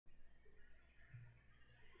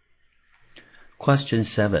Question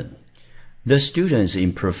 7. The students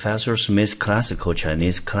in Professor Smith's classical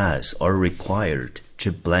Chinese class are required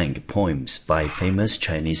to blank poems by famous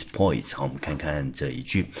Chinese poets. 好，我们看看这一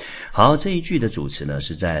句。好，这一句的主词呢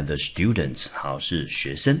是在 the students， 好，是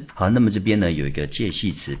学生。好，那么这边呢有一个介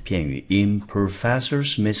系词片语 in Professor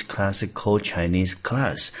Smith's classical Chinese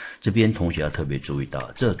class， 这边同学要特别注意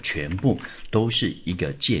到，这全部都是一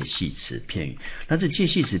个介系词片语。那这介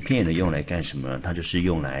系词片语呢用来干什么呢？它就是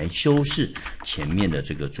用来修饰前面的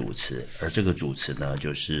这个主词，而这个主词呢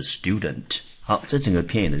就是 student。好，这整个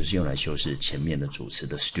片语呢就是用来修饰前面的主词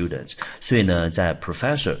的 students， 所以呢，在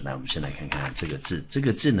professor， 那我们先来看看这个字，这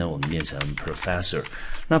个字呢我们念成 professor，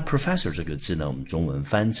 那 professor 这个字呢，我们中文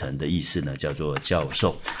翻成的意思呢叫做教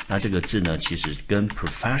授，那这个字呢其实跟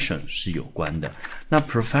profession 是有关的，那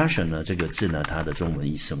profession 呢这个字呢，它的中文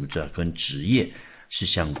意思我们知道跟职业是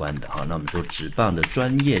相关的。好，那我们说职棒的、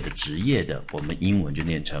专业的、职业的，我们英文就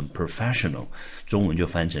念成 professional， 中文就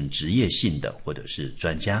翻成职业性的或者是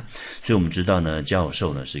专家。所以我们知道呢，教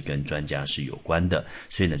授呢是跟专家是有关的，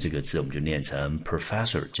所以呢这个字我们就念成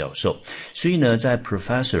professor 教授。所以呢在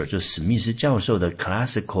professor 就史密斯教授的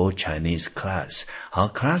classical Chinese class， 好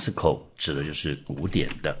classical 指的就是古典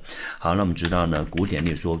的。好，那我们知道呢古典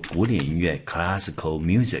例如说古典音乐 classical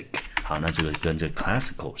music， 好，那这个跟这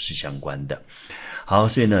classical 是相关的。好，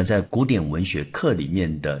所以呢在古典文学课里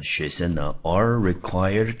面的学生呢 are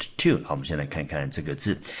required to， 好，我们先来看看这个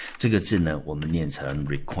字，这个字呢我们念成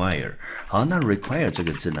require。 好，那 require 这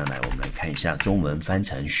个字呢，来我们来看一下中文翻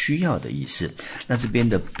成需要的意思，那这边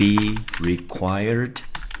的 be required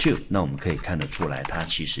to， 那我们可以看得出来它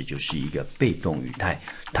其实就是一个被动语态，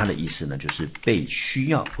它的意思呢就是被需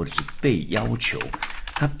要或者是被要求，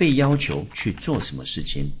他被要求去做什么事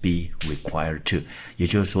情 be required to， 也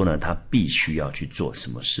就是说呢他必须要去做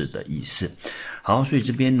什么事的意思。好，所以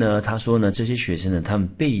这边呢他说呢这些学生呢他们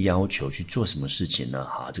被要求去做什么事情呢？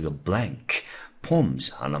好，这个 blank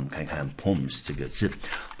poems， 好，那我们看看 poems 这个字，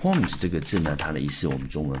 poems 这个字呢它的意思我们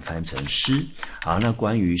中文翻成诗。好，那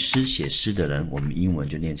关于诗写诗的人我们英文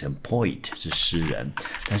就念成 poet， 是诗人，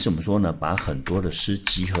但是我们说呢把很多的诗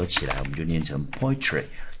集合起来我们就念成 poetry，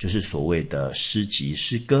就是所谓的诗集、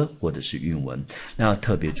诗歌或者是韵文。那要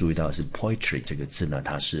特别注意到的是 poetry 这个字呢，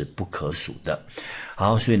它是不可数的。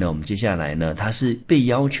好，所以呢，我们接下来呢，它是被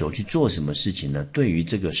要求去做什么事情呢？对于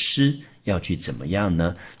这个诗要去怎么样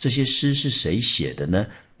呢？这些诗是谁写的呢？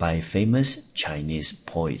 By famous Chinese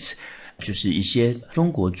poets， 就是一些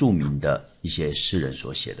中国著名的一些诗人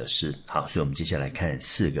所写的诗。好，所以我们接下来看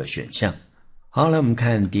4个选项。好，来我们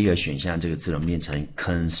看第一个选项，这个字我们念成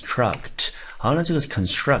construct。好，那这个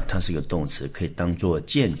construct 它是一个动词，可以当作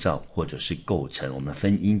建造或者是构成。我们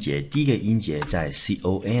分音节，第一个音节在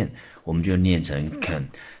con， 我们就念成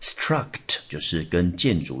construct， 就是跟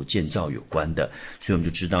建筑建造有关的，所以我们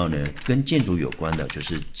就知道呢跟建筑有关的就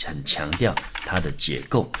是很强调它的结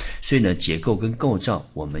构，所以呢结构跟构造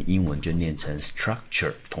我们英文就念成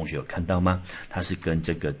structure。 同学有看到吗？它是跟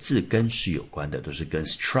这个字根是有关的，都是跟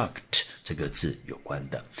struct这个字有关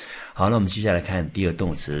的。好，那我们接下来看第二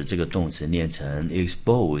动词，这个动词念成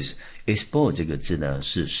expose。 expose 这个字呢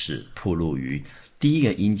是使暴露于，第一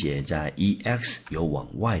个音节在 ex 有往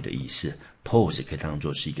外的意思， pose 可以当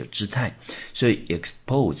作是一个姿态，所以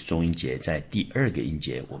expose 中音节在第二个音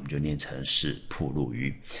节我们就念成是暴露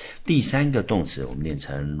于。第三个动词我们念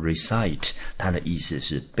成 recite， 它的意思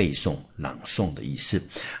是背诵、朗诵的意思。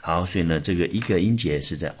好，所以呢这个一个音节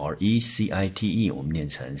是在 recite， 我们念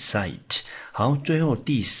成 cite。好，最后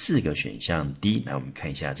第4个选项 D， 来我们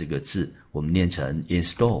看一下这个字，我们念成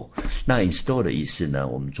install。 那 install 的意思呢，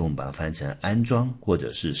我们中文把它翻成安装或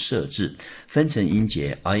者是设置，分成音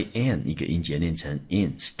节 in， 一个音节念成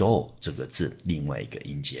install 这个字另外一个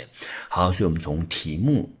音节。好，所以我们从题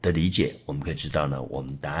目的理解我们可以知道呢，我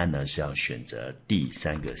们答案呢是要选择第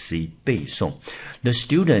3个 C， 背诵。 The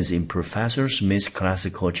students in Professor Smith's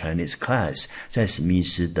classical Chinese class， 在史密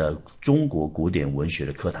斯的中国古典文学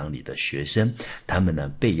的课堂里的学生，他们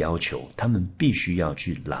呢被要求他们必须要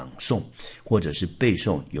去朗诵或者是背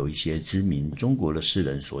诵有一些知名中国的诗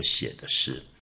人所写的诗。